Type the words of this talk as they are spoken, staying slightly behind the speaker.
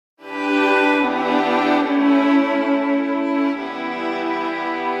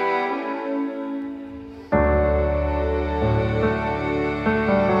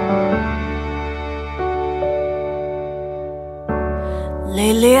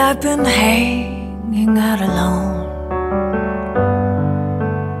I've been hanging out alone.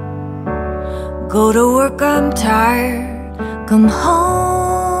 Go to work, I'm tired, come home.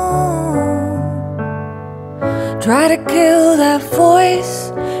 Try to kill that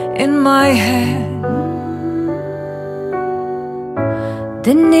voice in my head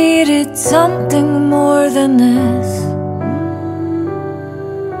that needed something more than this.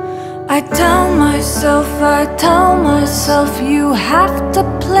 I tell myself you have to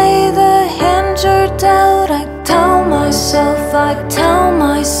play the hand you're dealt. I tell myself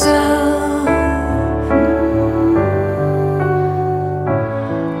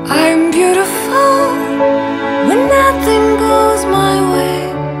I'm beautiful when nothing goes my way,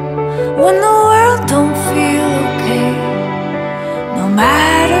 when the world don't feel okay. No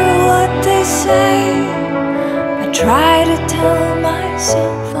matter what they say, I try to tell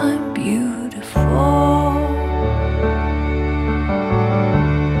myself I'm beautiful.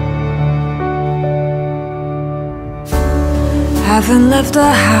 Haven't left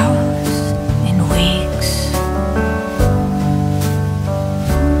the house in weeks,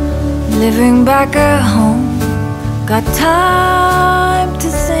 living back at home, got time to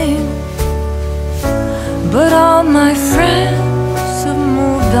think. But all my friends have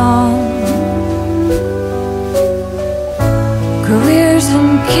moved on, careers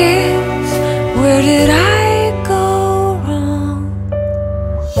and kids, where did I go wrong?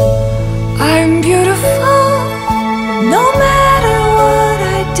 I'm beautiful no matter what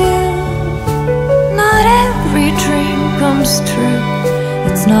I do. Not every dream comes true.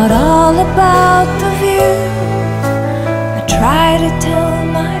 It's not all about the view. I try to tell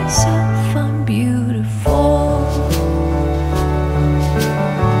myself I'm beautiful.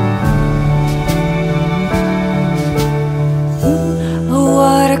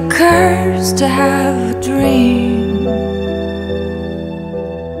 What a curse to have a dream,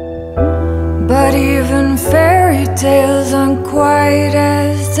 but even fairy tales aren't quite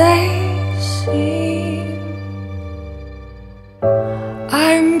as they seem.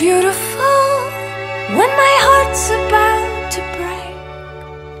 I'm beautiful when my heart's about to break,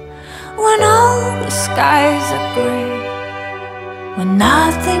 when all the skies are gray, when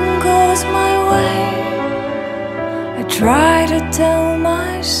nothing goes my way. I try to tell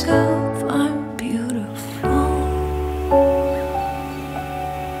myself I'm